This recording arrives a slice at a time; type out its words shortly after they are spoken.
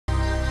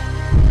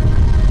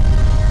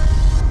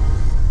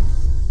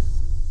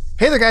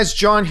Hey there guys,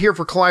 John here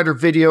for Collider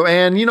Video,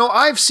 and you know,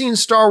 I've seen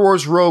Star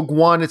Wars Rogue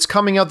One. It's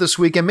coming out this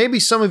week, and maybe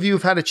some of you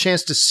have had a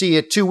chance to see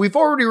it too. We've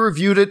already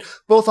reviewed it,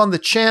 both on the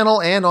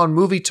channel and on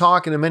Movie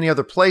Talk and in many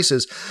other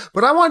places.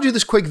 But I want to do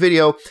this quick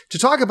video to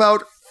talk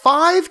about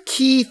 5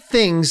 key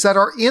things that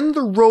are in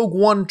the Rogue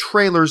One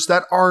trailers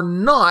that are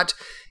not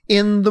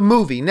in the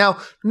movie. Now,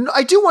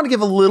 I do want to give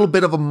a little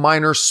bit of a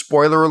minor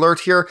spoiler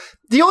alert here.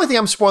 The only thing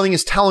I'm spoiling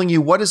is telling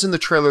you what is in the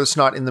trailer that's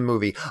not in the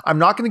movie. I'm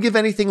not going to give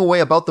anything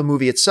away about the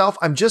movie itself.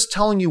 I'm just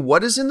telling you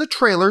what is in the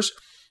trailers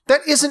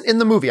that isn't in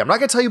the movie. I'm not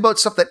going to tell you about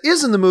stuff that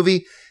is in the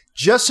movie,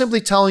 just simply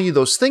telling you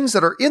those things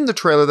that are in the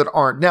trailer that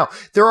aren't. Now,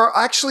 there are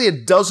actually a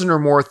dozen or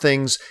more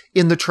things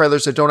in the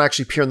trailers that don't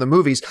actually appear in the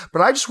movies,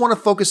 but I just want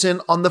to focus in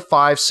on the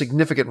 5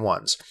 significant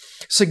ones.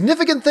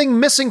 Significant thing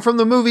missing from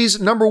the movies,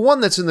 number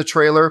 1 that's in the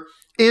trailer,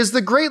 is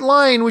the great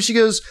line which he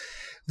goes,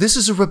 "This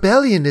is a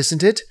rebellion,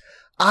 isn't it?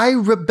 I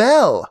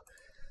rebel."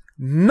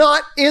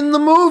 Not in the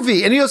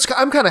movie. And you know,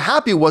 I'm kind of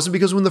happy it wasn't,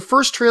 because when the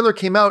first trailer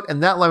came out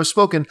and that line was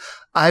spoken,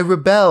 "I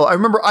rebel," I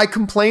remember I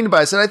complained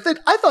about it. I said,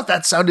 I thought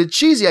that sounded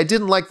cheesy. I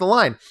didn't like the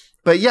line.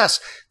 But yes,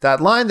 that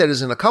line that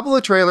is in a couple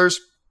of trailers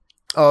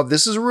of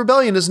 "This is a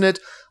rebellion, isn't it?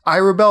 I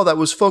rebel," that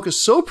was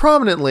focused so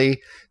prominently,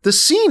 the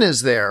scene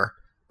is there,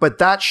 but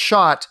that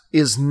shot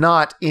is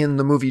not in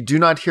the movie. Do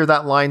not hear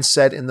that line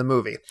said in the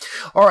movie.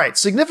 All right,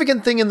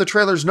 significant thing in the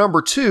trailers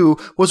number 2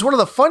 was one of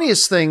the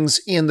funniest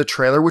things in the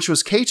trailer, which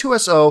was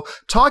K2SO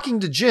talking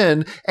to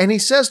Jyn, and he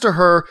says to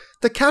her,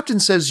 "The captain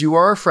says you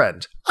are a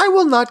friend. I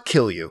will not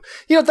kill you."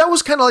 You know, that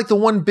was kind of like the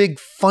one big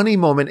funny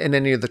moment in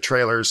any of the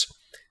trailers.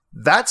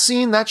 That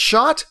scene, that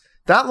shot,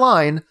 that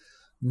line,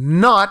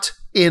 not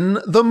in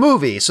the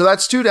movie. So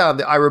that's 2 down.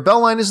 The "I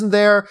rebel" line isn't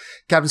there.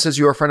 Captain says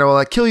you are a friend, I will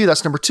not kill you.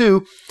 That's number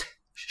 2.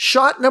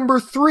 Shot number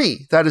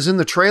 3 that is in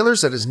the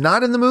trailers that is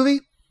not in the movie,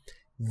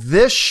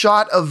 this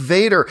shot of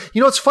Vader.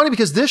 You know, it's funny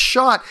because this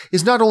shot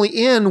is not only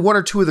in 1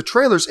 or 2 of the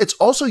trailers, it's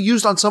also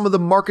used on some of the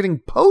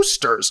marketing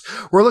posters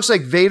where it looks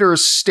like Vader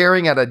is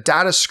staring at a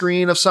data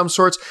screen of some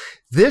sorts.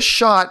 This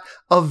shot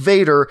of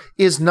Vader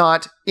is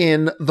not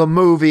in the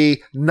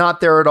movie, not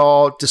there at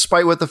all,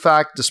 despite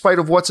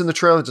of what's in the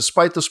trailer,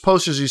 despite those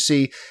posters you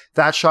see,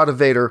 that shot of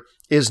Vader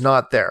is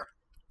not there.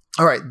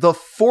 All right, the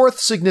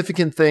 4th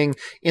significant thing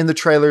in the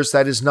trailers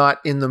that is not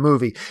in the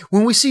movie.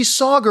 When we see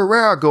Saw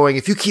Gerrera going,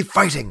 "If you keep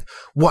fighting,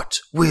 what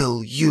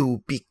will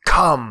you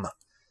become?"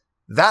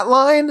 That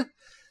line,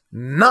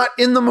 not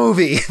in the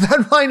movie.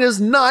 That line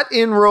is not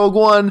in Rogue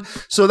One,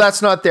 so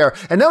that's not there.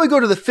 And now we go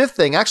to the 5th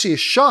thing, actually a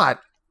shot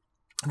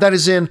that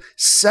is in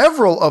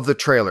several of the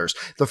trailers.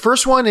 The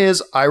first one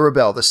is "I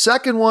rebel." The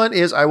second one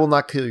is "I will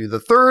not kill you." The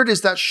third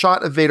is that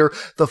shot of Vader.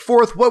 The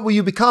 4th, "What will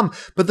you become?"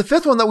 But the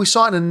 5th one that we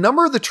saw in a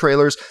number of the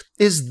trailers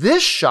is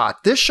this shot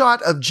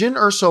of Jyn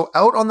Erso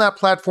out on that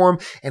platform,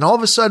 and all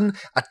of a sudden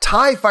a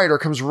TIE fighter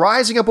comes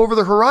rising up over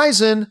the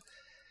horizon.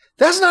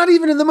 That's not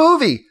even in the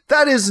movie.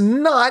 That is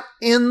not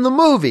in the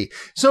movie.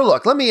 So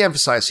look, let me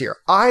emphasize here.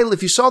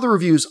 If you saw the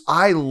reviews,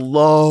 I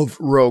love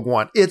Rogue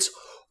One. It's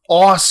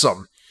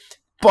awesome.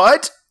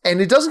 But,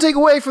 and it doesn't take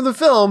away from the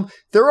film,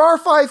 there are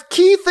 5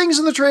 key things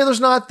in the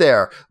trailers not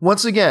there.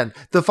 Once again,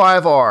 the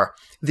 5 are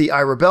the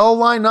 "I rebel"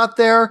 line not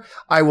there,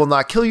 "I will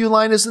not kill you"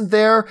 line isn't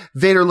there,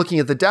 Vader looking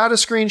at the data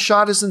screen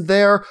shot isn't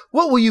there,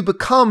 "What will you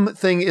become"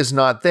 thing is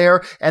not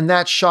there, and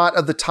that shot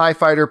of the TIE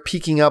fighter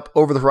peeking up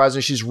over the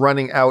horizon, she's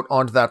running out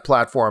onto that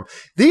platform.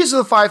 These are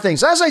the 5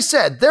 things. As I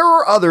said, there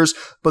are others,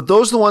 but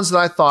those are the ones that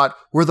I thought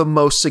were the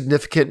most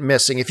significant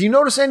missing. If you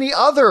notice any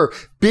other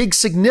big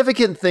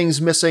significant things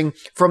missing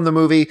from the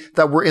movie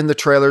that were in the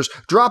trailers,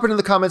 drop it in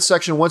the comments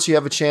section once you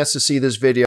have a chance to see this video.